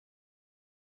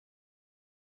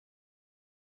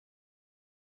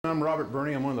I'm Robert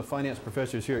Burney. I'm one of the finance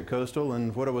professors here at Coastal,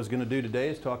 and what I was going to do today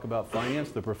is talk about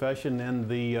finance, the profession, and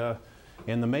the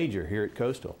major here at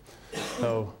Coastal.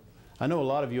 So I know a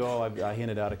lot of you all, I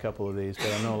hinted out a couple of these,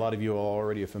 but I know a lot of you all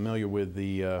already are familiar with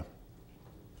the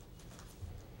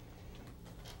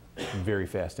very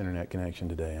fast internet connection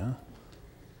today, huh?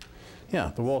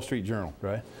 Yeah, the Wall Street Journal,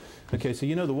 right? Okay, so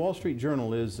you know the Wall Street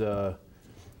Journal is a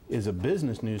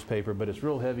business newspaper, but it's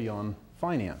real heavy on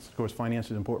finance. Of course, finance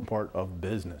is an important part of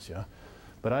business, yeah?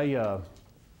 But how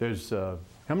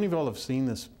many of y'all have seen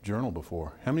this journal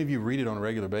before? How many of you read it on a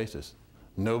regular basis?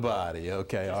 Nobody,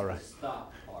 okay, all right. Just the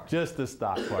stock part. Just the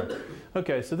stock part.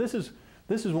 Okay, so this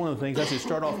is one of the things I should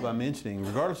start off by mentioning.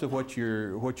 Regardless of what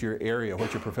your area,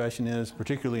 what your profession is,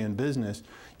 particularly in business,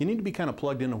 you need to be kind of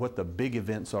plugged into what the big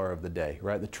events are of the day,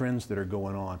 right? The trends that are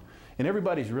going on. And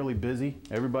everybody's really busy,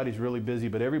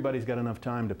 but everybody's got enough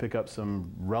time to pick up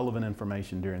some relevant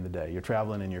information during the day. You're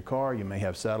traveling in your car, you may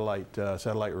have satellite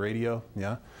radio,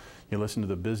 yeah? You listen to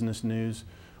the business news,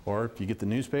 or if you get the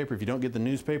newspaper. If you don't get the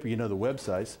newspaper, you know the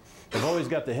websites. They've always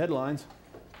got the headlines.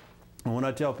 And when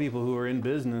I tell people who are in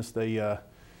business, you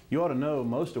ought to know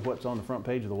most of what's on the front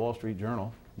page of the Wall Street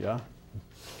Journal, yeah?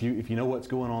 If you know what's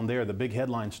going on there, the big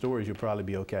headline stories, you'll probably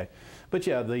be okay. But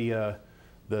yeah,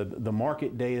 the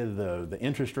market data, the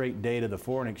interest rate data, the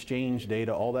foreign exchange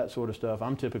data, all that sort of stuff,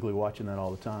 I'm typically watching that all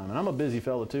the time. And I'm a busy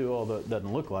fellow too, although it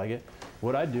doesn't look like it.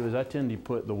 What I do is I tend to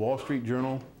put the Wall Street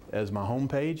Journal as my home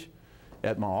page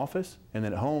at my office, and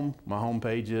then at home, my home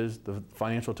page is the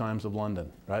Financial Times of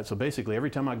London, right? So basically,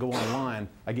 every time I go online,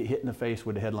 I get hit in the face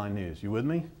with the headline news. You with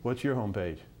me? What's your home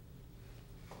page?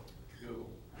 Google.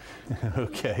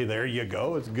 Okay, there you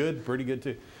go. It's good, pretty good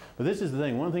too. But this is the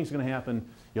thing. One of the things that's going to happen,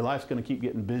 your life's going to keep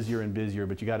getting busier and busier,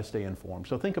 but you got to stay informed.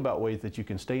 So think about ways that you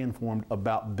can stay informed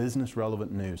about business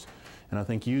relevant news. And I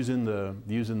think using the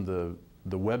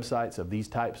websites of these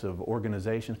types of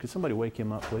organizations, could somebody wake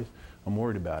him up, please? I'm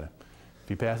worried about it. If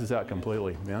he passes out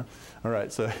completely, yeah? All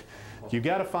right, so you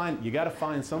got to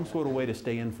find some sort of way to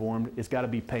stay informed. It's got to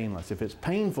be painless. If it's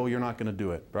painful, you're not going to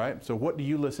do it, right? So what do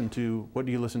you listen to? What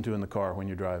do you listen to in the car when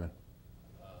you're driving?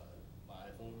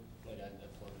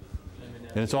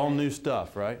 And it's all new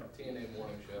stuff, right? TNA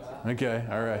morning show. Okay,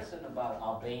 all right. Listen about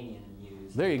Albanian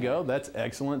news. There you go. That's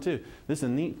excellent too. This is a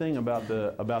neat thing about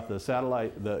the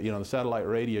satellite, the satellite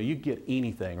radio. You get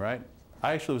anything, right?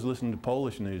 I actually was listening to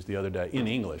Polish news the other day in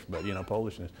English, but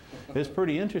Polish news. It's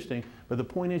pretty interesting. But the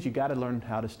point is, you got to learn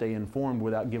how to stay informed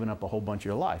without giving up a whole bunch of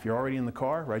your life. You're already in the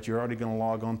car, right? You're already going to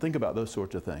log on. Think about those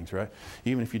sorts of things, right?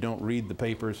 Even if you don't read the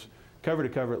papers cover to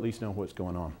cover, at least know what's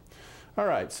going on. All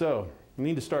right, so we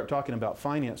need to start talking about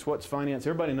finance. What's finance?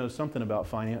 Everybody knows something about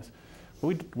finance.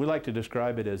 We like to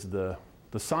describe it as the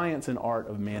science and art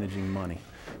of managing money.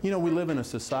 You know, we live in a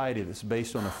society that's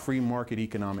based on a free market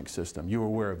economic system. You're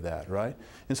aware of that, right?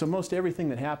 And so most everything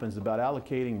that happens about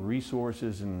allocating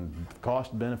resources and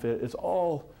cost benefit, it's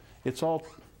all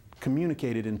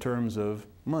communicated in terms of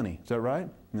money. Is that right?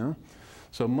 No?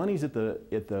 So money's at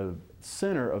the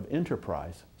center of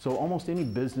enterprise. So almost any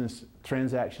business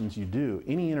transactions you do,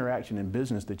 any interaction in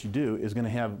business that you do is going to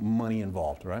have money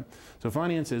involved, right? So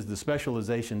finance is the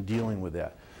specialization dealing with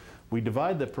that. We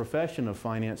divide the profession of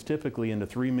finance typically into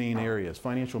three main areas: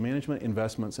 financial management,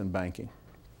 investments, and banking.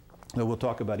 So we'll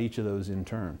talk about each of those in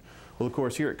turn. Well, of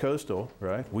course, here at Coastal,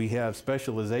 right, we have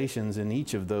specializations in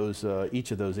each of those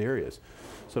areas.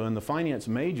 So in the finance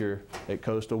major at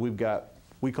Coastal,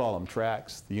 we call them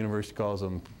tracks. The university calls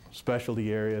them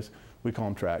specialty areas. We call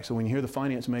them tracks. So when you hear the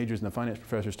finance majors and the finance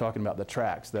professors talking about the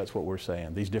tracks, that's what we're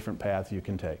saying, these different paths you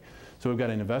can take. So we've got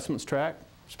an investments track,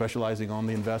 specializing on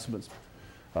the investments,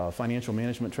 financial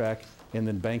management track, and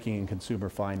then banking and consumer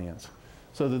finance.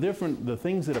 So the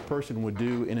things that a person would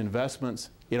do in investments,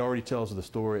 it already tells the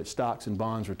story. It's stocks and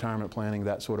bonds, retirement planning,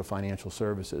 that sort of financial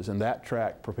services. And that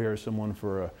track prepares someone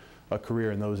for a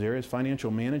career in those areas.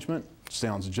 Financial management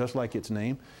sounds just like its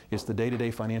name. It's the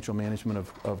day-to-day financial management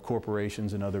of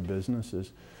corporations and other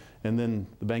businesses. And then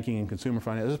the banking and consumer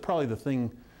finance, this is probably the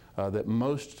thing that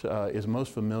is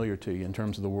most familiar to you in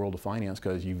terms of the world of finance,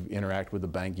 because you interact with the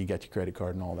bank, you got your credit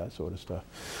card and all that sort of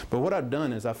stuff. But what I've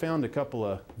done is I found a couple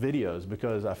of videos,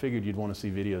 because I figured you'd want to see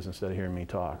videos instead of hearing me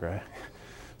talk, right?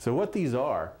 So what these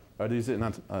are these,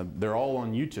 they're all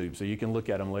on YouTube, so you can look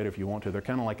at them later if you want to. They're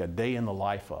kind of like a day in the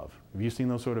life of. Have you seen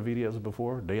those sort of videos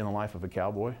before? Day in the life of a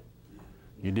cowboy?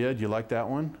 You did? You liked that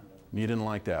one? You didn't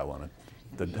like that one?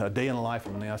 The day in the life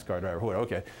of a NASCAR driver.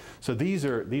 Okay, so these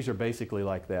are basically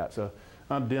like that. So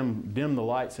I'll dim the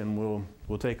lights and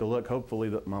we'll take a look. Hopefully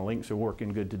that my links are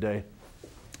working good today.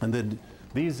 And then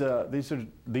these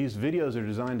videos are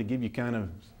designed to give you kind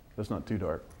of, that's not too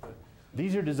dark.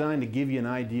 These are designed to give you an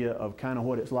idea of kind of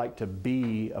what it's like to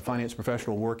be a finance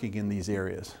professional working in these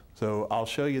areas. So I'll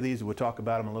show you these, we'll talk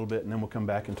about them a little bit, and then we'll come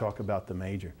back and talk about the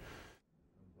major.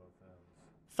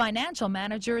 Financial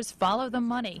managers follow the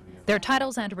money. Their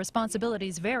titles and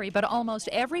responsibilities vary, but almost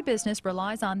every business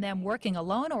relies on them working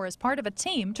alone or as part of a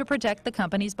team to protect the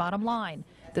company's bottom line.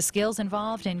 The skills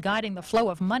involved in guiding the flow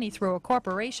of money through a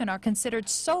corporation are considered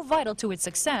so vital to its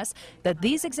success that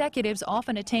these executives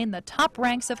often attain the top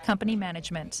ranks of company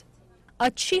management. A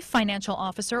chief financial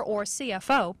officer, or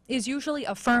CFO, is usually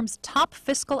a firm's top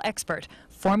fiscal expert,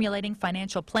 formulating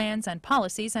financial plans and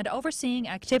policies and overseeing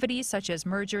activities such as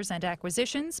mergers and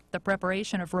acquisitions, the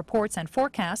preparation of reports and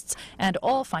forecasts, and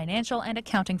all financial and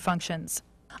accounting functions.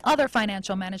 Other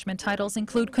financial management titles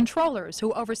include controllers,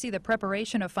 who oversee the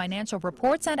preparation of financial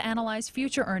reports and analyze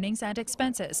future earnings and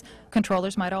expenses.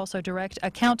 Controllers might also direct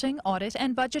accounting, audit,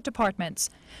 and budget departments.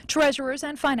 Treasurers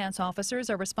and finance officers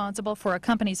are responsible for a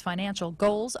company's financial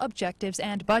goals, objectives,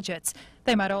 and budgets.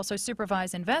 They might also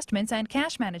supervise investments and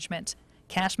cash management.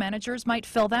 Cash managers might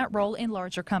fill that role in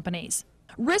larger companies.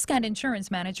 Risk and insurance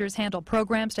managers handle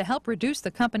programs to help reduce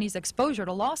the company's exposure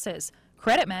to losses.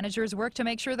 Credit managers work to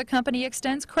make sure the company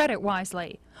extends credit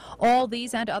wisely. All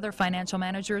these and other financial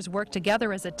managers work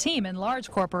together as a team in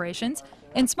large corporations.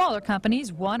 In smaller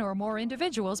companies, one or more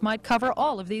individuals might cover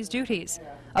all of these duties.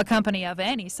 A company of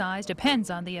any size depends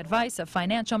on the advice of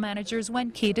financial managers when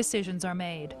key decisions are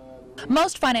made.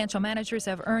 Most financial managers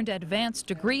have earned advanced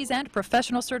degrees and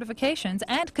professional certifications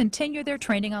and continue their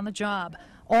training on the job.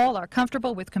 All are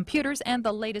comfortable with computers and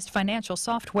the latest financial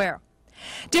software.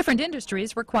 Different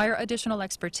industries require additional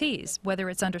expertise, whether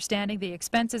it's understanding the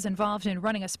expenses involved in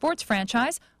running a sports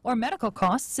franchise or medical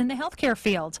costs in the healthcare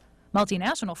field.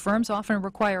 Multinational firms often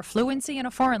require fluency in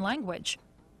a foreign language.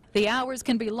 The hours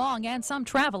can be long and some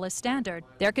travel is standard.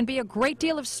 There can be a great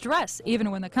deal of stress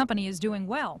even when the company is doing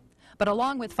well. But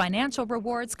along with financial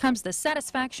rewards comes the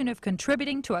satisfaction of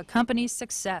contributing to a company's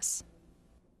success.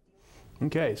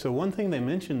 Okay, so one thing they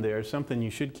mentioned there is something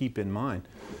you should keep in mind.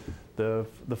 The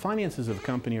finances of a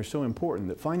company are so important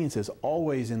that finance is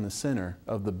always in the center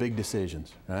of the big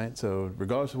decisions, right? So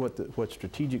regardless of what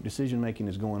strategic decision making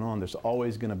is going on, there's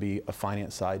always going to be a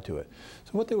finance side to it.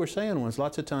 So what they were saying was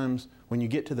lots of times when you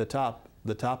get to the top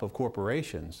of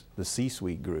corporations, the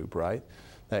C-suite group, right?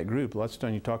 That group, lots of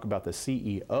times you talk about the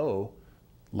CEO,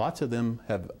 lots of them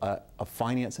have a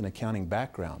finance and accounting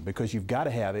background because you've got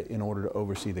to have it in order to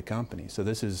oversee the company. So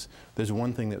there's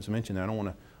one thing that was mentioned there. I don't want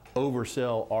to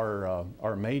oversell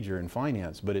our major in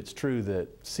finance, but it's true that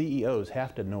CEOs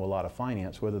have to know a lot of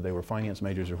finance, whether they were finance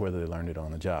majors or whether they learned it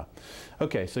on the job.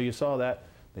 Okay, so you saw that,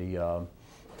 the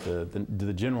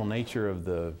general nature of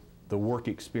the work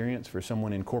experience for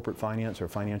someone in corporate finance or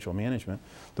financial management.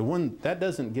 The one that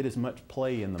doesn't get as much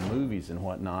play in the movies and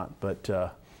whatnot, but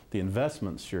the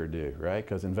investments sure do, right?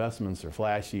 Because investments are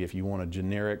flashy. If you want a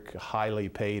generic, highly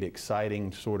paid,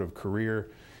 exciting sort of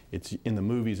career, it's in the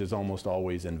movies is almost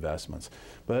always investments.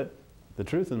 But the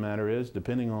truth of the matter is,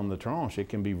 depending on the tranche, it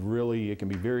can be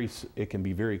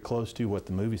very close to what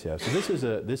the movies have. So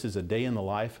this is a day in the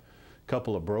life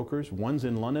couple of brokers. One's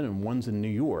in London and one's in New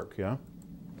York. Yeah.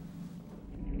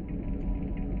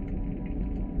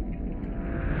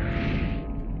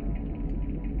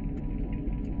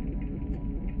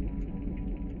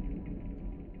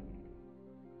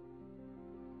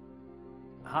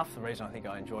 Half the reason I think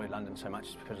I enjoy London so much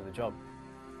is because of the job.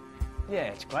 Yeah,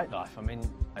 it's a great life. I mean,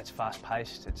 it's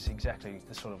fast-paced. It's exactly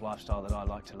the sort of lifestyle that I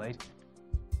like to lead.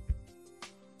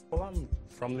 Well, I'm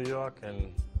from New York,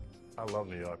 and I love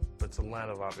New York. It's a land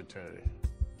of opportunity.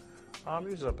 I'm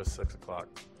usually up at 6 o'clock.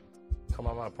 Come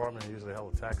out of my apartment and usually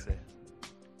hail a taxi.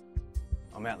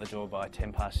 I'm out the door by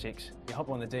 10 past 6. You hop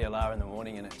on the DLR in the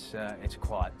morning and it's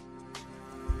quiet.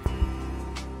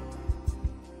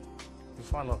 You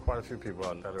find quite a few people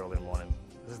out that early morning.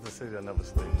 This is the city that never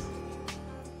sleeps.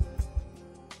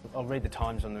 I'll read the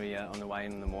Times on the way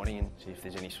in the morning and see if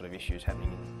there's any sort of issues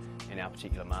happening in our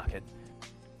particular market.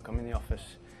 I'm in the office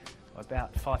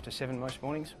about 5 to 7 most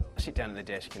mornings. I sit down at the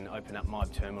desk and open up my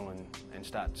terminal and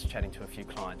start chatting to a few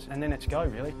clients. And then it's go,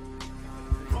 really.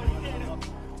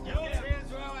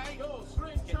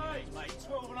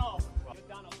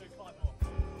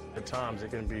 At times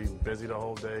it can be busy the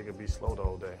whole day, it can be slow the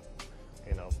whole day.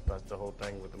 You know, that's the whole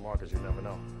thing with the markets, you never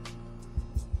know.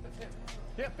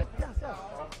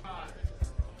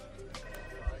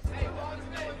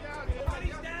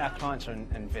 Our clients are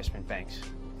investment banks,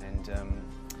 and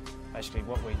basically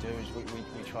what we do is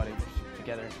we try to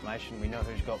gather information. We know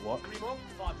who's got what,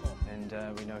 and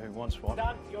we know who wants what.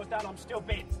 Done, you're done, I'm still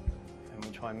bid. And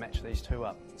we try try and match these two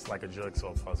up. It's like a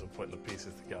jigsaw puzzle, putting the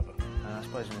pieces together. And I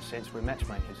suppose in a sense we're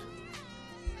matchmakers.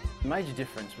 The major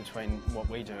difference between what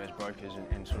we do as brokers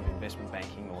and sort of investment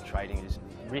banking or trading is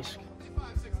risk.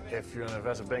 If you're on the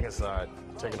investment banking side,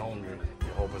 taking home your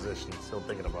whole position, still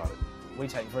thinking about it. We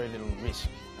take very little risk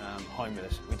home with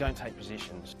us. We don't take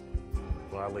positions.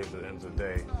 When I leave at the end of the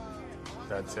day,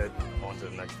 that's it, on to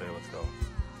the next day, let's go.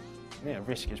 Yeah,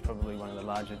 risk is probably one of the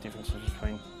larger differences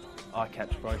between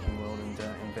ICAP's broking world and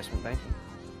investment banking.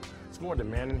 It's more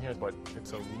demanding here, but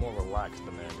it's a more relaxed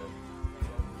demand.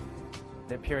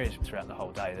 There are periods throughout the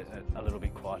whole day that are a little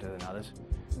bit quieter than others.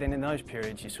 Then in those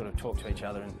periods you sort of talk to each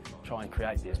other and try and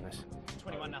create business.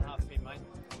 21.5 bid, mate.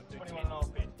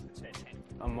 21.5 bid.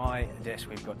 On my desk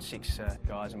we've got 6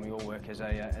 guys and we all work as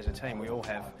a team. We all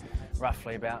have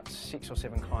roughly about 6 or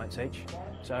 7 clients each,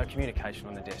 so communication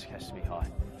on the desk has to be high.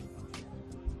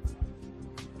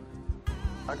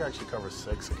 I can actually cover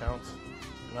 6 accounts,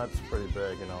 and that's pretty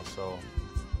big, you know, so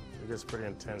it gets pretty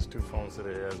intense, 2 phones to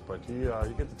the ears, but you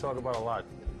get to talk about a lot.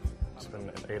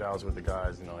 Spend 8 hours with the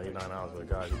guys, you know, 8, 9 hours with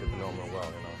the guys, you get to know them well,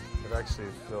 you know. It actually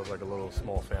feels like a little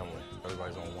small family.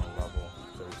 Everybody's on one level,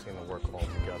 so we seem to work all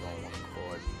together on one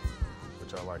accord,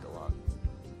 which I like a lot.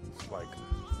 It's like,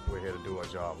 we're here to do our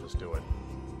job, let's do it.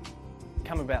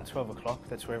 Come about 12 o'clock,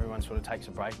 that's where everyone sort of takes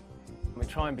a break. We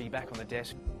try and be back on the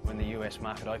desk when the US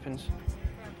market opens.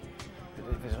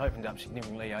 If it's opened up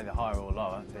significantly either higher or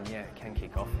lower, then yeah, it can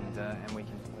kick off and we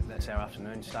can, that's our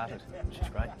afternoon started, which is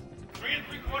great. 3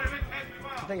 3/4 bid,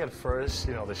 I think at first,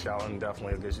 you know, the shouting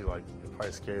definitely gives you like, you're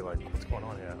probably scared, like, what's going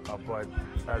on here? But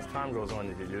as time goes on,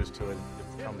 you get used to it.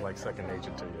 It becomes like second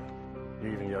nature to you.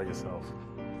 You even yell yourself.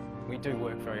 We do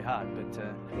work very hard, but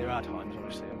there are times,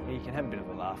 obviously, you can have a bit of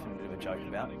a laugh and a bit of a joke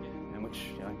about it, and which,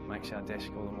 you know, makes our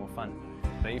desk all the more fun.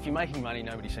 But if you're making money,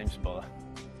 nobody seems to bother.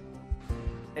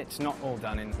 It's not all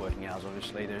done in working hours,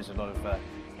 obviously. There's a lot of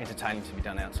entertaining to be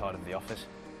done outside of the office.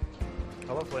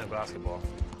 I love playing basketball.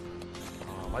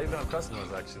 I even have customers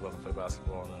that actually love to play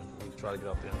basketball, and we try to get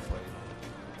out there and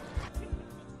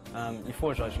play. You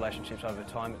forge those relationships over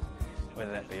time,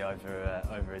 whether that be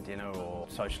over a dinner or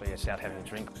socially just out having a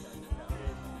drink.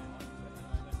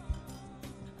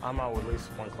 I'm out with at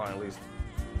least one client, at least,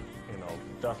 you know,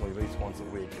 definitely at least once a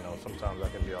week. You know, sometimes I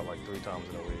can be out like 3 times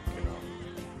in a week. You know,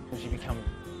 as you become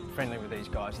friendly with these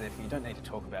guys, therefore you don't need to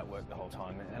talk about work the whole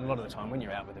time. And a lot of the time, when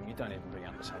you're out with them, you don't even bring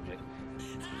up the subject.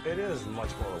 It is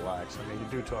much more relaxed. I mean, you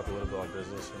do talk a little bit about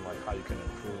business and like how you can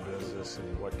improve business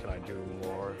and what can I do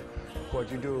more.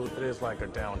 What you do, it is like a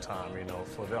downtime, you know,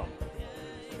 for them.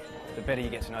 The better you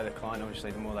get to know the client,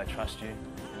 obviously, the more they trust you,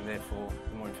 and therefore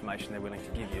the more information they're willing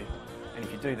to give you. And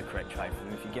if you do the correct trade for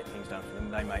them, if you get things done for them,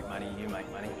 they make money, you make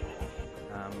money.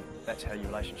 That's how your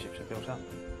relationships are built up.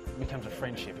 It becomes a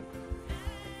friendship.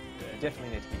 You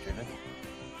definitely need to be driven.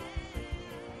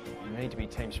 You need to be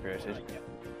team-spirited.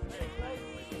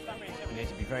 You need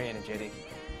to be very energetic.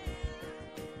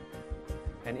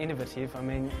 And innovative. I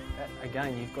mean,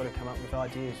 again, you've got to come up with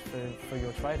ideas for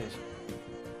your traders.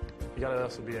 You got to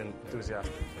also be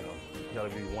enthusiastic, you know. You got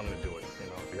to be wanting to do it, you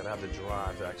know. You got to have the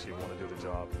drive to actually want to do the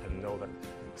job and know that,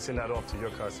 send that off to your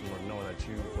customer, knowing that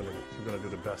you're going to do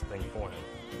the best thing for him.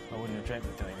 I wouldn't have dreamt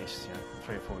of doing this, you know,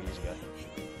 3 or 4 years ago.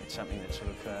 It's something that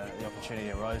sort of, the opportunity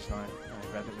arose and I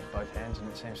grabbed it with both hands and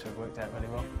it seems to have worked out really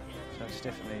well. So it's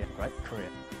definitely a great career.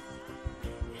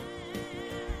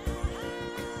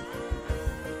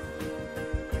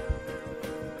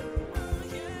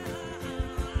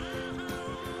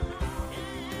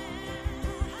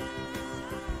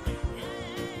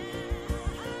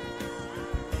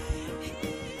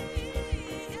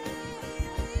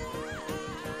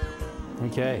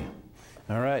 Okay,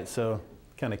 all right, so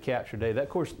kind of capture day. That, of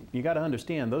course, you got to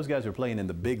understand, those guys are playing in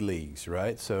the big leagues,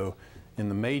 right? So in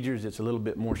the majors, it's a little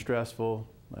bit more stressful,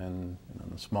 and you know,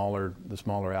 the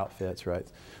smaller outfits, right?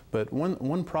 But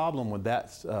one problem with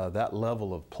that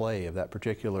level of play, of that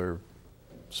particular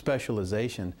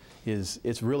specialization, is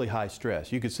it's really high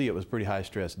stress. You could see it was a pretty high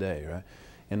stress day, right?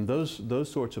 And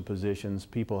those sorts of positions,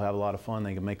 people have a lot of fun,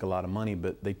 they can make a lot of money,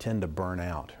 but they tend to burn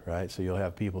out, right? So you'll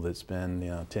have people that spend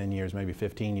 10 years, maybe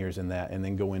 15 years in that, and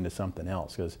then go into something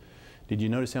else. Because did you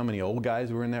notice how many old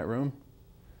guys were in that room?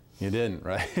 You didn't,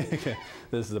 right?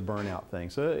 This is a burnout thing.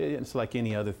 So it's like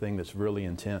any other thing that's really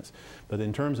intense. But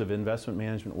in terms of investment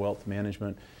management, wealth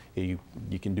management, you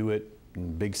can do it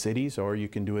in big cities or you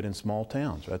can do it in small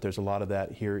towns, right? There's a lot of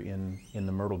that here in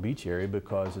the Myrtle Beach area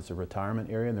because it's a retirement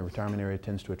area, and the retirement area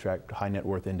tends to attract high net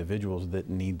worth individuals that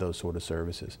need those sort of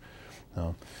services.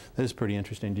 This is pretty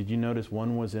interesting. Did you notice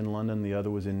one was in London, the other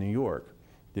was in New York?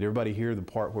 Did everybody hear the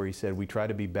part where he said, we try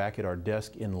to be back at our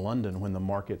desk in London when the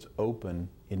markets open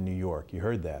in New York? You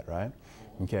heard that, right?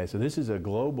 Okay, so this is a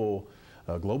global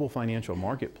financial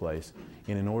marketplace,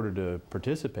 and in order to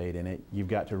participate in it, you've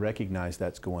got to recognize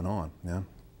that's going on. Yeah?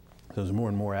 So there's more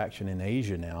and more action in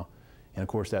Asia now, and of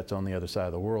course that's on the other side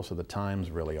of the world, so the time's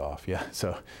really off. Yeah,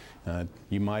 so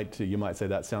you might say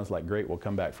that sounds like great. We'll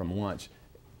come back from lunch,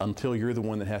 until you're the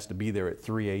one that has to be there at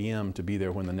 3 a.m. to be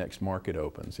there when the next market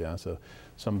opens. Yeah, so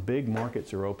some big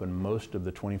markets are open most of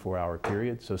the 24-hour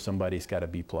period, so somebody's got to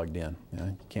be plugged in. Yeah?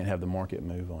 You can't have the market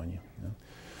move on you. Yeah?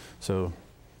 So,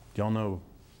 y'all know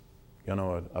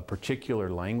a particular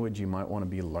language you might want to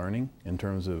be learning in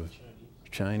terms of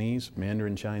Chinese,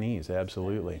 Mandarin Chinese,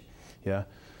 absolutely. Yeah,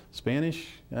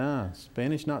 Spanish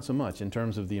not so much in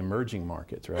terms of the emerging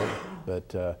markets, right?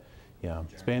 But yeah,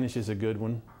 Spanish is a good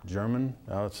one. German,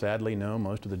 sadly, no.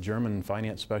 Most of the German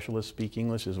finance specialists speak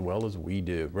English as well as we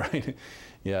do, right?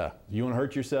 Yeah, you want to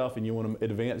hurt yourself and you want to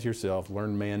advance yourself,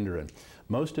 learn Mandarin.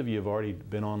 Most of you have already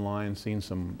been online, seen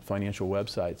some financial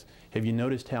websites. Have you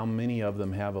noticed how many of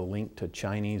them have a link to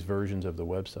Chinese versions of the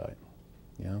website?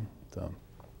 Yeah, so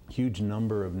huge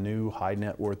number of new high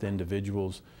net worth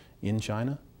individuals in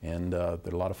China, and there are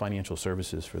a lot of financial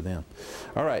services for them.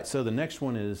 All right, so the next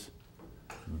one is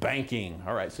banking.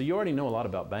 All right, so you already know a lot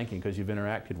about banking because you've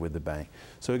interacted with the bank.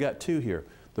 So we got two here.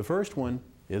 The first one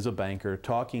is a banker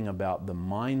talking about the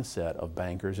mindset of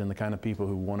bankers and the kind of people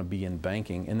who want to be in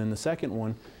banking. And then the second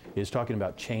one is talking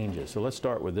about changes. So let's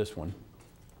start with this one.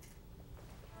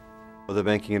 The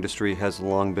banking industry has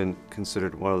long been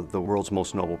considered one of the world's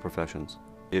most noble professions.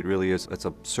 It really is. It's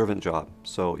a servant job.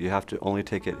 So you have to only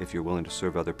take it if you're willing to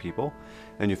serve other people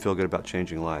and you feel good about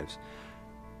changing lives.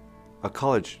 A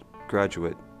college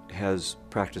graduate has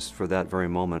practiced for that very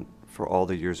moment for all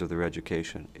the years of their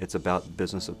education. It's about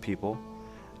business of people,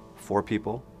 for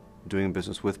people, doing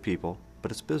business with people,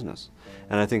 but it's business.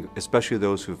 And I think especially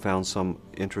those who found some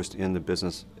interest in the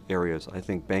business areas, I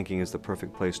think banking is the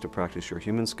perfect place to practice your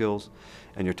human skills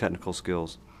and your technical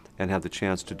skills and have the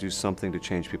chance to do something to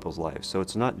change people's lives. So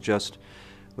it's not just,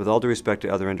 with all due respect to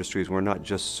other industries, we're not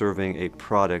just serving a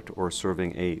product or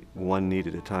serving one need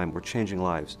at a time. We're changing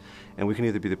lives. And we can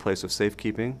either be the place of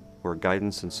safekeeping, where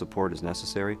guidance and support is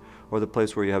necessary, or the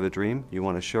place where you have a dream, you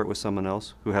want to share it with someone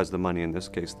else who has the money, in this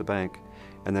case the bank,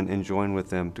 and then join with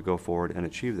them to go forward and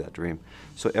achieve that dream.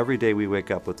 So every day we wake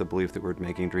up with the belief that we're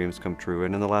making dreams come true.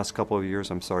 And in the last couple of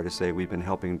years, I'm sorry to say, we've been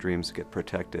helping dreams get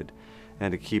protected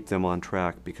and to keep them on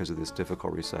track because of this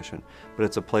difficult recession. But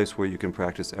it's a place where you can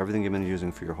practice everything you've been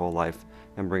using for your whole life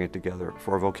and bring it together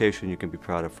for a vocation you can be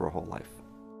proud of for a whole life.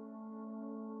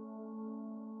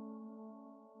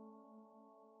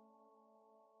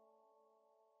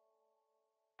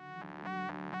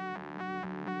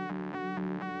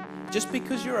 Just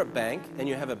because you're a bank and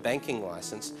you have a banking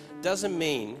license doesn't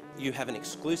mean you have an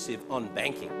exclusive on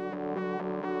banking.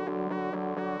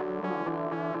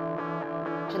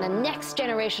 In the next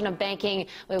generation of banking,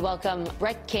 we welcome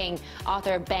Brett King,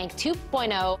 author of Bank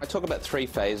 2.0. I talk about three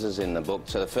phases in the book.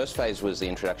 So the first phase was the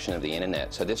introduction of the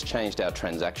internet. So this changed our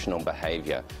transactional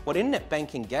behavior. What internet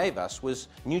banking gave us was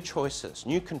new choices,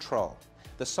 new control.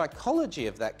 The psychology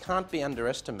of that can't be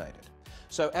underestimated.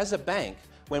 So as a bank,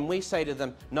 when we say to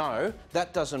them, no,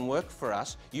 that doesn't work for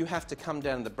us, you have to come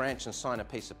down to the branch and sign a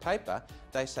piece of paper,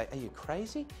 they say, are you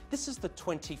crazy? This is the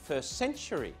 21st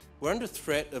century. We're under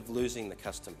threat of losing the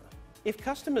customer. If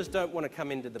customers don't want to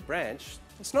come into the branch,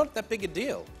 it's not that big a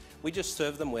deal. We just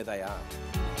serve them where they are.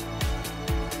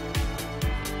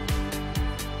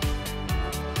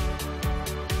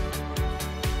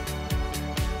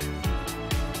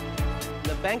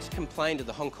 The banks complained to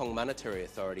the Hong Kong Monetary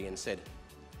Authority and said,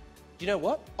 you know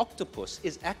what? Octopus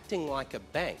is acting like a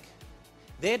bank.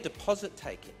 They're deposit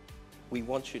taking. We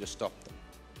want you to stop them.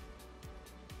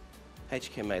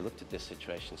 HKMA looked at this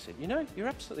situation and said, you know, you're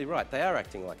absolutely right. They are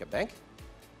acting like a bank.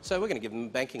 So we're going to give them a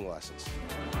banking license.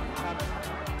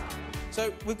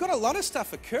 So we've got a lot of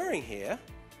stuff occurring here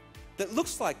that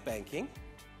looks like banking,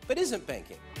 but isn't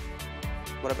banking.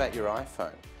 What about your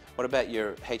iPhone? What about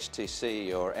your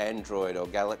HTC or Android or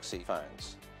Galaxy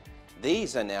phones?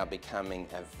 These are now becoming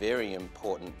a very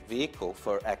important vehicle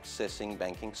for accessing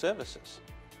banking services.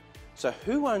 So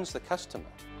who owns the customer?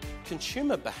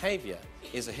 Consumer behaviour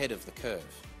is ahead of the curve.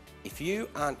 If you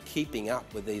aren't keeping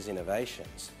up with these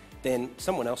innovations, then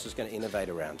someone else is going to innovate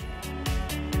around you.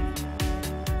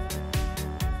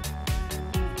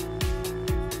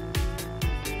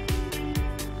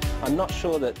 I'm not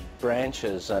sure that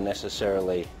branches are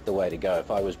necessarily the way to go.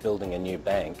 If I was building a new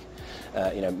bank,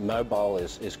 Mobile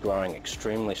is growing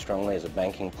extremely strongly as a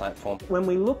banking platform. When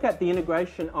we look at the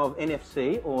integration of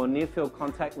NFC or near-field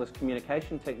contactless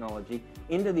communication technology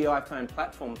into the iPhone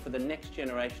platform for the next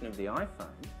generation of the iPhone,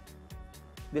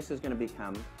 this is going to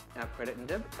become our credit and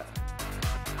debit card.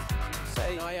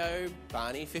 Say I owe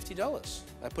Barney $50.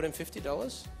 I put in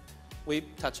 $50. We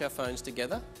touch our phones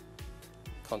together,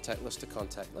 contactless to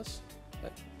contactless.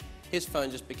 Right? His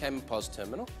phone just became a POS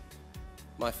terminal.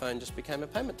 My phone just became a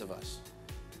payment device.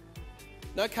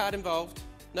 No card involved,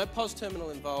 no POS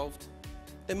terminal involved.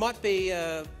 There might be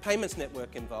a payments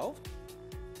network involved,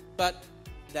 but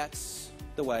that's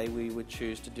the way we would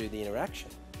choose to do the interaction.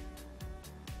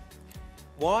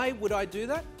 Why would I do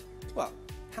that? Well,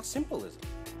 how simple is it?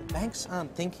 The banks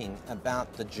aren't thinking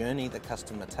about the journey the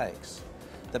customer takes.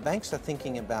 The banks are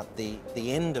thinking about the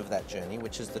end of that journey,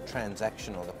 which is the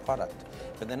transaction or the product,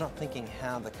 but they're not thinking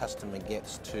how the customer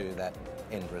gets to that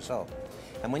end result.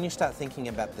 And when you start thinking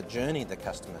about the journey the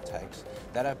customer takes,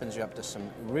 that opens you up to some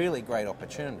really great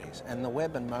opportunities, and the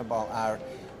web and mobile are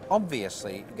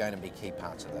obviously going to be key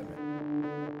parts of that.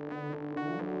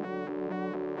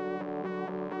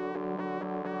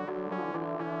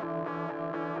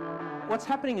 What's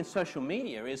happening in social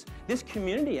media is this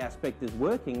community aspect is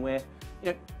working where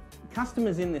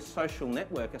customers in this social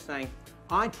network are saying,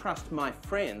 I trust my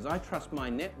friends, I trust my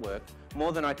network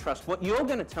more than I trust what you're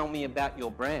going to tell me about your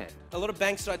brand. A lot of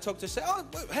banks that I talk to say, oh,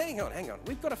 hang on,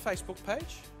 we've got a Facebook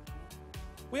page.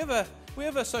 We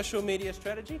have a social media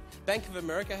strategy. Bank of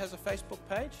America has a Facebook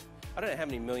page. I don't know how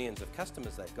many millions of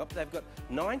customers they've got, but they've got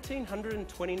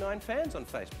 1,929 fans on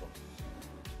Facebook.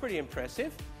 It's pretty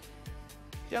impressive.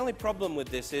 The only problem with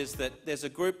this is that there's a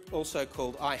group also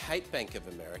called I Hate Bank of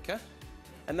America,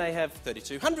 and they have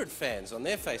 3,200 fans on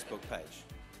their Facebook page.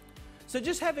 So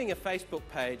just having a Facebook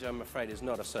page, I'm afraid, is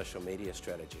not a social media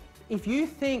strategy. If you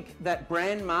think that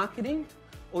brand marketing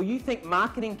or you think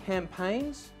marketing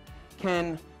campaigns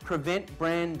can prevent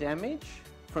brand damage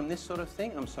from this sort of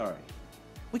thing, I'm sorry.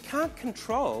 We can't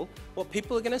control what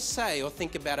people are going to say or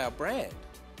think about our brand.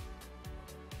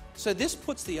 So this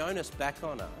puts the onus back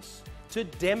on us to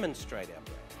demonstrate our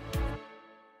brand.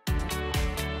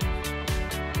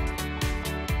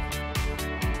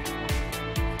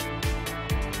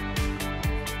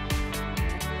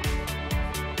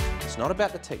 It's not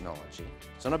about the technology,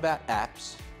 it's not about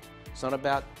apps, it's not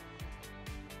about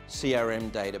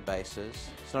CRM databases,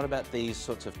 it's not about these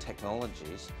sorts of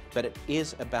technologies, but it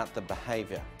is about the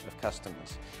behaviour of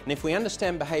customers. And if we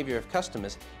understand behaviour of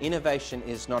customers, innovation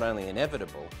is not only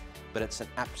inevitable, but it's an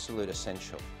absolute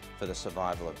essential for the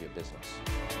survival of your business.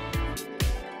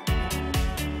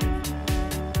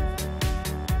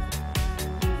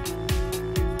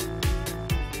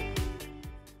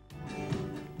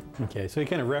 Okay, so he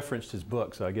kind of referenced his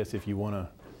book, so I guess if you want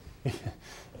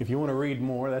to read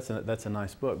more, that's a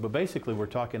nice book. But basically we're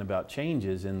talking about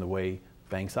changes in the way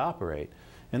banks operate.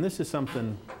 And this is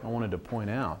something I wanted to point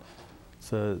out.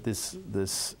 So this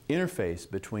interface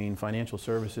between financial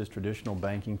services, traditional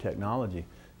banking, technology,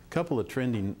 a couple of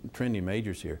trendy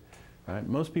majors here. Right?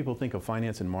 Most people think of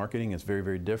finance and marketing as very,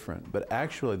 very different, but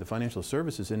actually the financial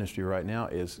services industry right now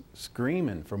is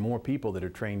screaming for more people that are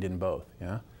trained in both.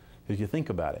 Yeah? If you think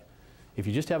about it, if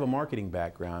you just have a marketing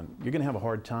background, you're going to have a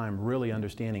hard time really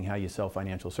understanding how you sell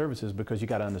financial services because you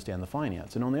got to understand the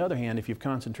finance. And on the other hand, if you've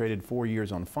concentrated 4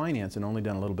 years on finance and only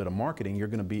done a little bit of marketing, you're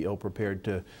going to be ill-prepared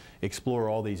to explore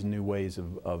all these new ways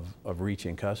of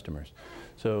reaching customers.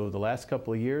 So the last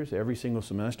couple of years, every single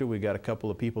semester, we've got a couple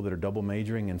of people that are double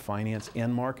majoring in finance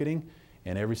and marketing,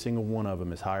 and every single one of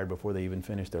them is hired before they even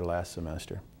finish their last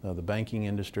semester. The banking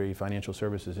industry, financial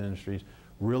services industries,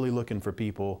 really looking for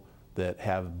people that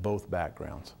have both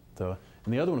backgrounds. So,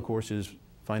 and the other one, of course, is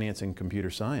finance and computer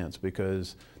science,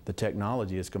 because the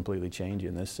technology is completely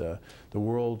changing. The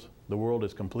world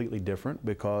is completely different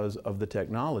because of the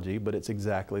technology, but it's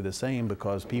exactly the same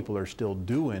because people are still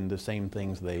doing the same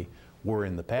things they were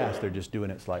in the past. They're just doing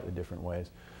it slightly different ways.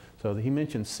 So he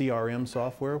mentioned CRM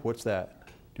software. What's that?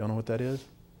 Do you know what that is?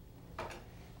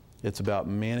 It's about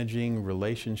managing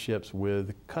relationships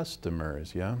with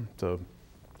customers. Yeah. So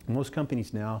most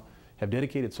companies now have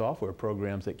dedicated software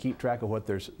programs that keep track of what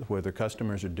their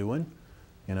customers are doing.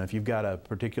 You know, if you've got a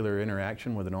particular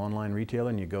interaction with an online retailer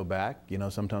and you go back, you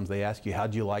know, sometimes they ask you,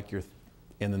 how'd you like your,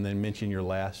 and then they mention your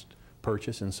last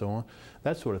purchase and so on,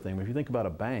 that sort of thing. But if you think about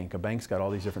a bank's got all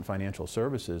these different financial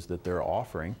services that they're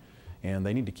offering, and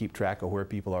they need to keep track of where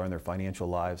people are in their financial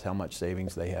lives, how much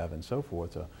savings they have, and so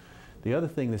forth. So the other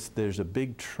thing is there's a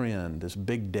big trend, this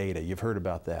big data. You've heard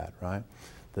about that, right?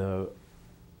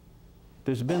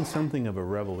 there's been something of a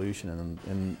revolution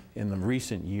in the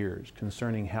recent years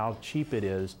concerning how cheap it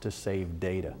is to save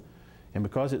data. And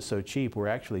because it's so cheap, we're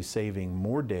actually saving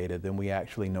more data than we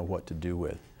actually know what to do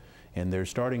with. And there's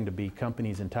starting to be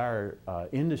companies, entire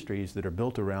industries that are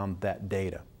built around that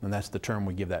data. And that's the term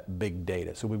we give that, big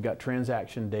data. So we've got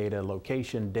transaction data,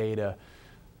 location data,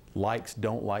 likes,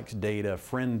 don't likes data,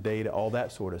 friend data, all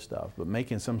that sort of stuff, but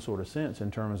making some sort of sense in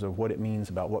terms of what it means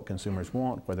about what consumers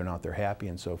want, whether or not they're happy,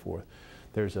 and so forth.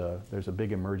 There's a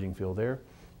big emerging field there,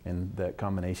 and that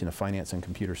combination of finance and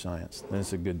computer science. And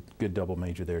it's a good double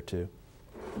major there too.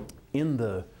 In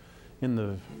the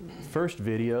first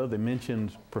video, they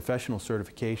mentioned professional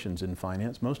certifications in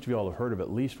finance. Most of you all have heard of at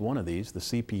least one of these, the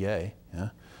CPA. Yeah?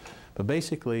 But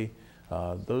basically,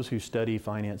 those who study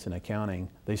finance and accounting,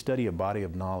 they study a body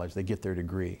of knowledge, they get their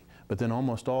degree. But then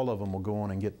almost all of them will go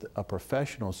on and get a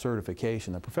professional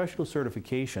certification. The professional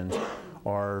certifications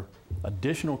are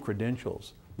additional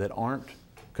credentials that aren't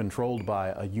controlled by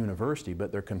a university,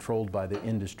 but they're controlled by the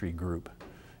industry group.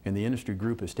 And the industry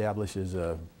group establishes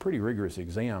a pretty rigorous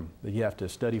exam that you have to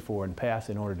study for and pass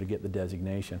in order to get the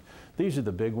designation. These are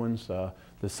the big ones. The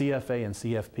CFA and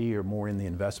CFP are more in the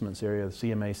investments area. The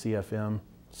CMA, CFM,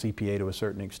 CPA to a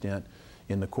certain extent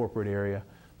in the corporate area.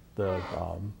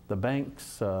 The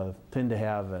banks tend to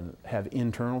have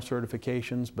internal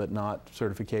certifications, but not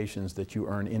certifications that you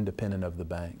earn independent of the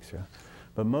banks. Yeah?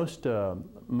 But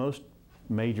most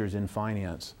majors in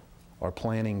finance are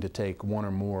planning to take one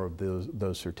or more of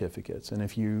those certificates. And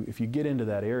if you get into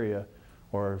that area,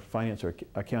 or finance or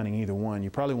accounting, either one, you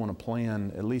probably want to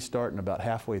plan at least starting about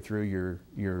halfway through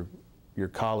your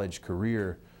college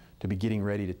career to be getting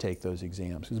ready to take those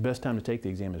exams. The best time to take the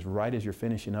exam is right as you're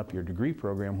finishing up your degree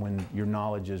program, when your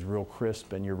knowledge is real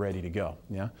crisp and you're ready to go.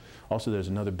 Yeah? Also, there's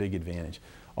another big advantage.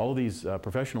 All of these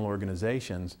professional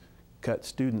organizations cut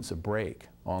students a break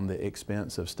on the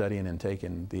expense of studying and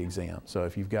taking the exam. So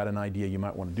if you've got an idea you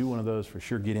might want to do one of those, for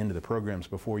sure get into the programs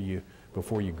before you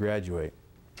graduate.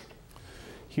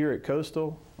 Here at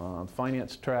Coastal,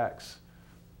 finance tracks,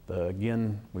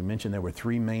 again, we mentioned there were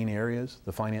 3 main areas.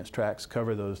 The finance tracks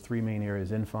cover those 3 main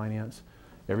areas in finance.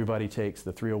 Everybody takes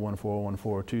the 301, 401,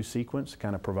 402 sequence,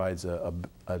 kind of provides a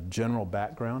general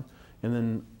background. And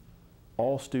then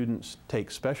all students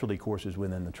take specialty courses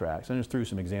within the tracks. I just threw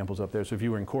some examples up there. So if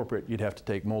you were in corporate, you'd have to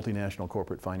take multinational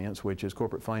corporate finance, which is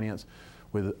corporate finance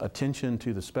with attention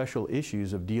to the special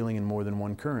issues of dealing in more than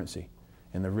one currency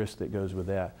and the risk that goes with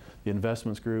that. The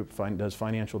investments group does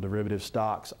financial derivatives,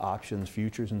 stocks, options,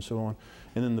 futures, and so on.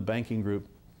 And then the banking group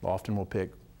often will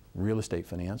pick real estate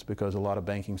finance, because a lot of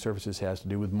banking services has to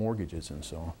do with mortgages and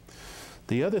so on.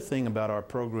 The other thing about our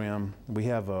program, we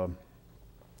have a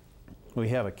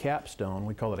capstone.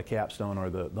 We call it a capstone, or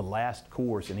the last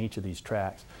course in each of these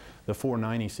tracks. The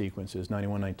 490 sequences,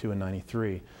 91, 92, and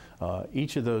 93.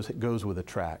 Each of those goes with a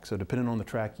track. So depending on the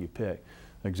track you pick.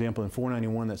 Example, in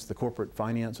 491, that's the corporate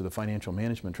finance or the financial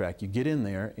management track. You get in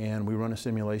there and we run a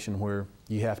simulation where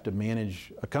you have to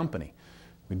manage a company.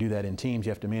 We do that in teams. You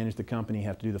have to manage the company, you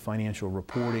have to do the financial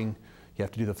reporting, you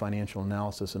have to do the financial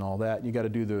analysis and all that. You got to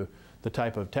do the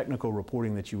type of technical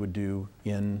reporting that you would do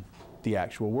in the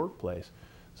actual workplace.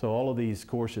 So all of these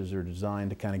courses are designed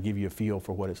to kind of give you a feel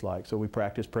for what it's like. So we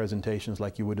practice presentations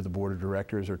like you would to the board of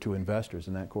directors or to investors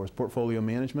in that course. Portfolio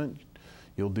management,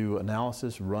 you'll do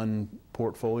analysis, run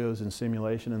portfolios in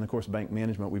simulation, and of course bank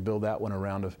management, we build that one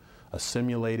around a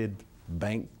simulated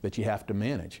bank that you have to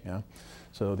manage. Yeah?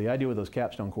 So the idea with those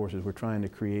capstone courses, we're trying to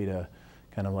create a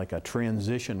kind of like a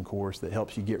transition course that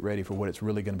helps you get ready for what it's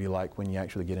really going to be like when you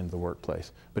actually get into the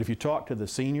workplace. But if you talk to the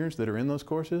seniors that are in those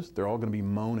courses, they're all going to be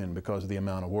moaning because of the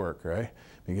amount of work, right?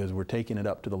 Because we're taking it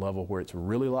up to the level where it's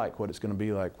really like what it's going to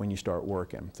be like when you start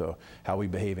working. So how we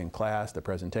behave in class, the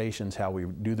presentations, how we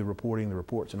do the reporting, the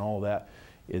reports, and all of that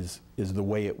is the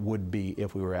way it would be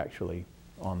if we were actually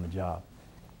on the job.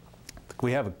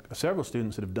 We have several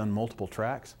students that have done multiple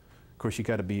tracks. Of course, you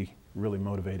got to be really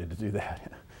motivated to do that.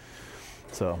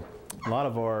 So a lot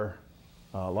of our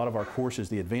courses,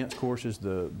 the advanced courses,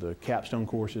 the capstone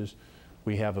courses,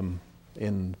 we have them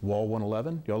in Wall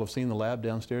 111. Y'all have seen the lab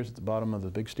downstairs at the bottom of the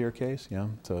big staircase? Yeah.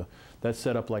 So that's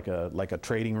set up like a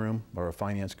trading room or a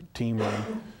finance team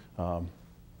room.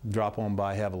 Drop on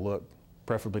by, have a look,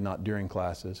 preferably not during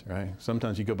classes, right?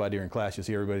 Sometimes you go by during class, you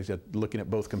see everybody's looking at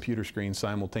both computer screens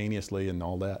simultaneously and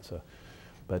all that. So,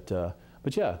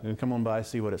 but yeah, come on by,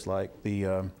 see what it's like.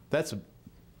 That's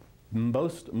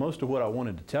most of what I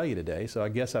wanted to tell you today, so I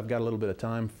guess I've got a little bit of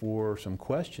time for some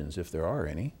questions, if there are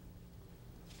any.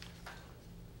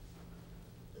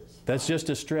 That's just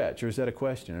a stretch, or is that a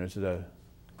question, or is it a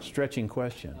stretching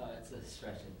question? It's a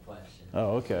stretching question.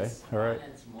 Oh, okay. Is All right.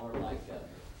 finance more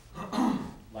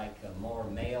like more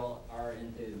male are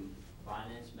into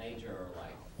finance major or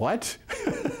like? What?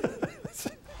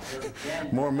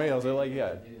 More males. They're like,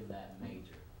 yeah. Do that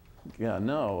major. Yeah,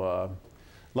 no.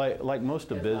 Like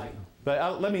most of business.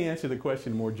 But let me answer the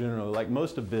question more generally. Like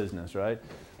most of business, right?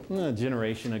 A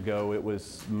generation ago, it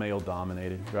was male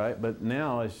dominated, right? But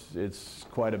now it's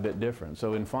quite a bit different.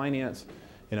 So in finance,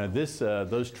 you know,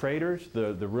 those traders,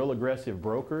 the real aggressive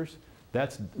brokers,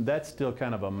 that's still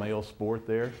kind of a male sport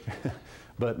there.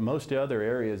 But most other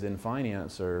areas in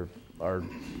finance are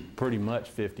pretty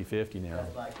much 50-50 now.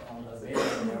 That's like on the video,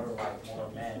 there were like more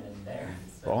men in there.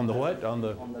 So On the what? On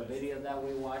the video that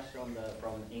we watched from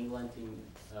England to.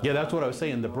 Yeah, that's what I was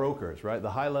saying, the brokers, right? The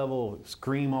high-level,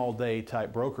 scream-all-day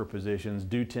type broker positions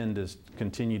do tend to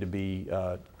continue to be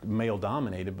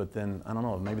male-dominated, but then, I don't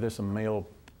know, maybe there's some male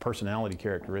personality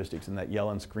characteristics in that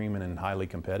yelling, screaming, and highly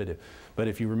competitive. But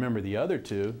if you remember the other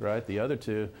two, right, the other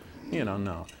two, you know,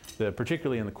 no.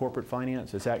 Particularly in the corporate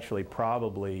finance, it's actually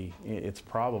probably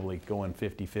going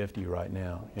 50-50 right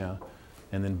now, yeah.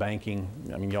 And then banking,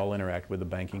 I mean, y'all interact with the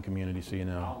banking community, so you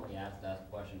know. I only asked that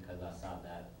question because I saw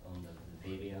that on the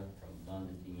video from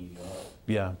London to New York.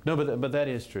 Yeah, no, but that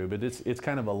is true. But it's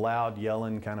kind of a loud,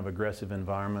 yelling, kind of aggressive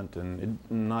environment, and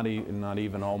not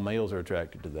even all males are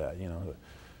attracted to that, you know.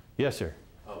 Yes, sir.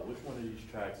 Which one of these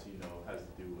tracks, you know, has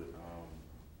to do with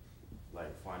like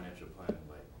financial planning,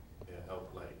 like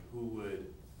help, like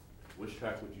which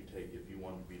track would you take if you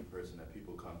wanted to be the person that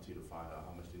people come to find out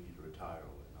how much they need to retire or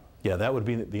whatnot? Yeah, that would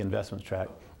be the investments track.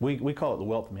 We call it the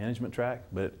wealth management track,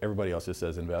 but everybody else just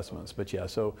says investments. But yeah,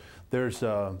 so there's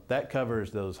that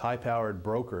covers those high-powered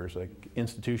brokers, like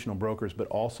institutional brokers, but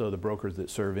also the brokers that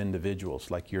serve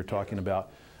individuals, like you're talking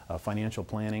about financial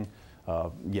planning.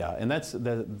 Yeah, and that's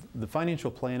the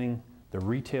financial planning, the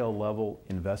retail level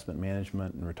investment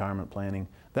management and retirement planning.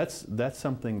 That's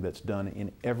something that's done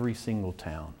in every single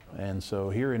town. And so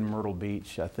here in Myrtle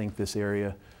Beach, I think this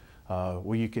area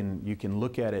where you can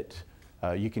look at it,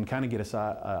 you can kind of get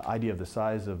an idea of the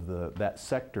size of that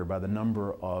sector by the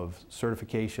number of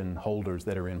certification holders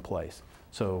that are in place.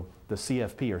 So the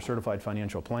CFP, or Certified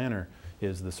Financial Planner,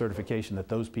 is the certification that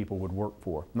those people would work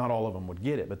for. Not all of them would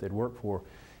get it, but they'd work for.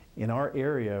 In our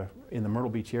area, in the Myrtle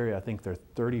Beach area, I think there are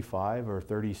 35 or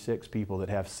 36 people that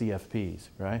have CFPs,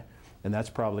 right? And that's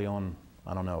probably on,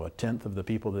 I don't know, 1/10 of the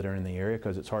people that are in the area,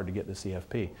 because it's hard to get the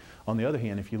CFP. On the other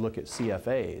hand, if you look at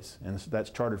CFAs, and that's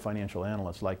Chartered Financial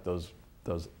Analysts, like those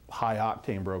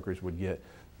high-octane brokers would get,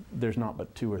 there's not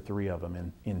but 2 or 3 of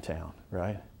them in town,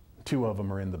 right? 2 of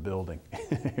them are in the building,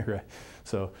 right?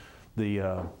 So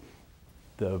the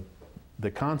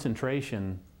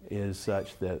concentration is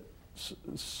such that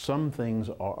some things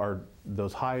are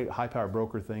those high-power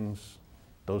broker things,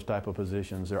 those type of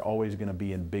positions, they're always going to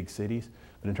be in big cities.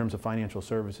 But in terms of financial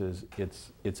services,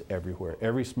 it's everywhere.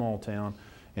 Every small town,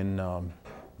 and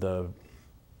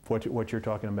what you're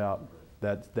talking about,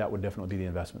 that would definitely be the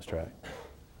investments track.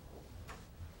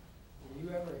 Were you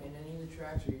ever in any of the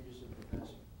tracks, or are you just a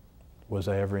professor? Was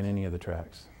I ever in any of the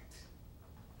tracks?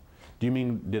 Do you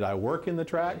mean, did I work in the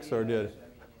tracks, or did?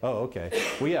 Oh, okay.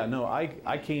 Well, yeah, no,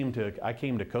 I came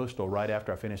to Coastal right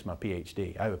after I finished my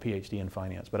PhD. I have a PhD in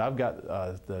finance, but I've got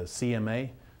the CMA.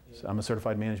 So I'm a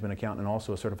certified management accountant and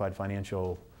also a certified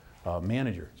financial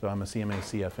manager. So I'm a CMA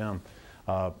CFM.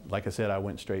 Like I said, I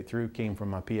went straight through, came from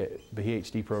my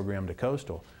PhD program to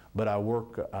Coastal, but I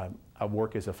work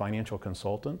as a financial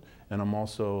consultant, and I'm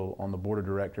also on the board of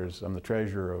directors. I'm the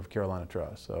treasurer of Carolina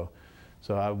Trust. So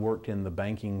I worked in the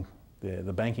banking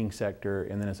sector,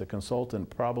 and then as a consultant,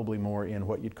 probably more in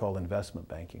what you'd call investment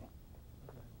banking.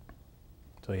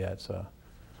 So yeah, it's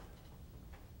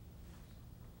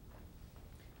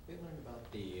We learned about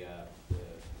the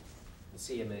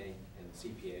CMA and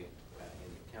CPA in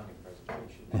the accounting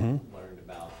presentation. Mm-hmm. Learned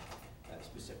about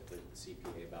specifically the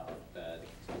CPA, about the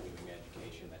continuing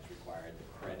education that's required,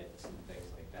 the credits and things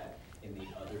like that. In the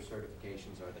other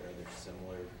certifications, are there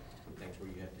similar things where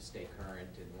you have to stay current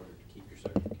in order to keep your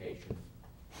certification?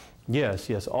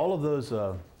 Yes. All of those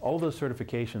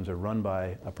certifications are run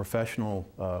by a professional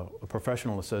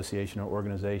association or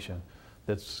organization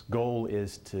that's goal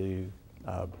is to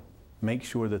make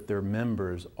sure that their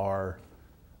members are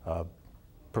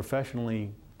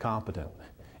professionally competent.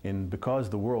 And because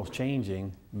the world's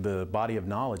changing, the body of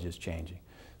knowledge is changing.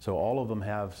 So all of them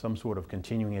have some sort of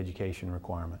continuing education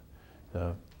requirement.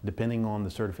 Depending on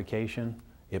the certification,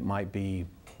 it might be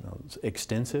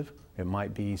extensive. It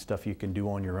might be stuff you can do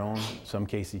on your own. Some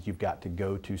cases you've got to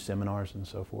go to seminars and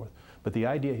so forth. But the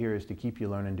idea here is to keep you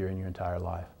learning during your entire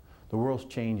life. The world's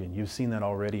changing. You've seen that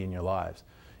already in your lives.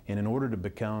 And in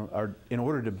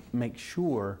order to make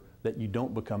sure that you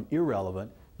don't become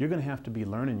irrelevant, you're going to have to be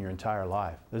learning your entire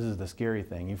life. This is the scary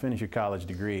thing. You finish your college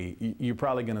degree, you're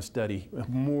probably going to study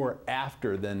more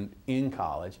after than in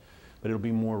college, but it'll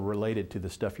be more related to the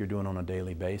stuff you're doing on a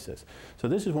daily basis. So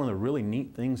this is one of the really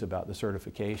neat things about the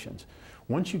certifications.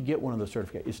 Once you get one of those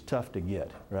certifications, it's tough to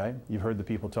get, right? You've heard the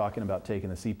people talking about taking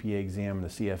the CPA exam, the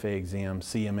CFA exam,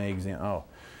 CMA exam. Oh,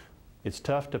 it's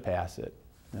tough to pass it.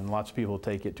 And lots of people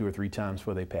take it 2 or 3 times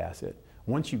before they pass it.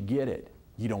 Once you get it,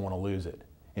 you don't want to lose it.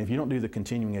 And if you don't do the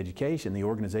continuing education, the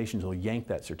organizations will yank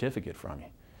that certificate from you.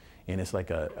 And it's like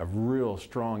a real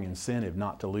strong incentive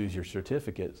not to lose your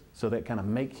certificates, so that kind of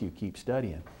makes you keep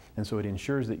studying. And so it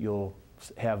ensures that you'll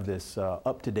have this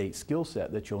up-to-date skill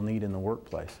set that you'll need in the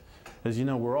workplace. As you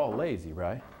know, we're all lazy,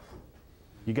 right?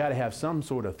 You got to have some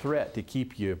sort of threat to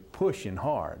keep you pushing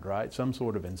hard, right? Some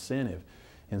sort of incentive.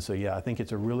 And so, yeah, I think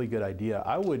it's a really good idea.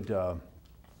 I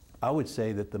would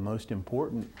say that the most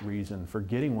important reason for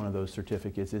getting one of those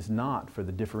certificates is not for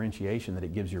the differentiation that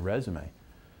it gives your resume,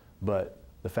 but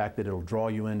the fact that it'll draw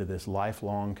you into this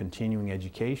lifelong continuing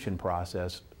education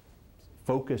process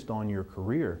focused on your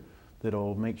career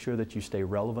that'll make sure that you stay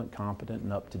relevant, competent,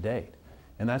 and up to date.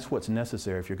 And that's what's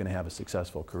necessary if you're going to have a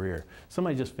successful career.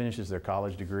 Somebody just finishes their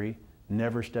college degree,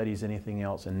 never studies anything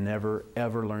else, and never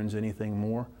ever learns anything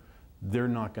more, they're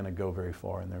not going to go very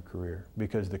far in their career,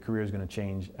 because the career is going to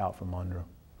change out from under them.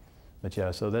 But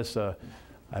yeah, so that's,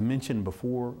 I mentioned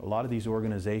before, a lot of these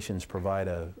organizations provide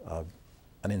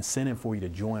an incentive for you to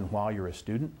join while you're a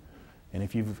student. And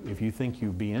if you think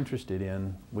you'd be interested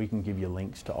in, we can give you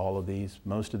links to all of these.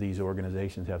 Most of these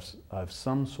organizations have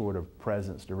some sort of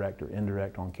presence, direct or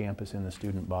indirect, on campus in the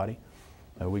student body.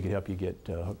 We could help you get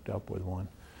hooked up with one.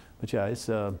 But yeah, it's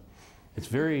a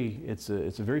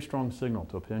very strong signal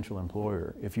to a potential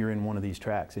employer if you're in one of these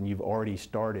tracks and you've already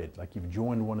started, like you've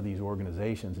joined one of these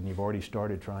organizations and you've already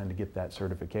started trying to get that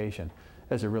certification.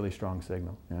 That's a really strong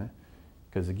signal. Right?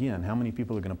 Because again, how many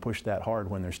people are going to push that hard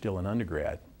when they're still an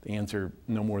undergrad? The answer,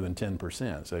 no more than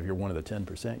 10%. So if you're one of the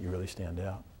 10%, you really stand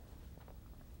out.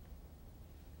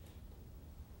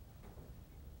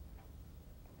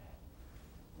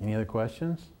 Any other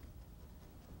questions?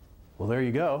 Well, there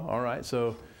you go. All right.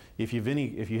 So if you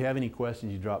have any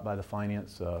questions, you drop by the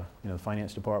finance, the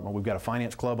finance department. We've got a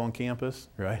finance club on campus,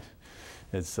 right?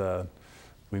 It's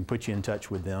we can put you in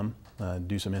touch with them.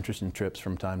 Do some interesting trips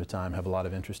from time to time, have a lot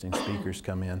of interesting speakers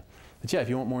come in. But yeah, if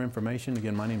you want more information,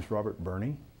 again, my name's Robert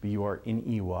Burney,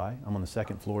 B-U-R-N-E-Y. I'm on the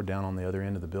 2nd floor down on the other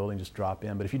end of the building. Just drop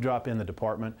in. But if you drop in the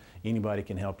department, anybody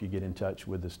can help you get in touch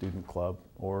with the student club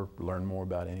or learn more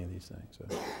about any of these things. So.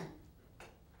 Is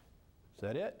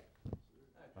that it?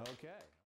 Okay.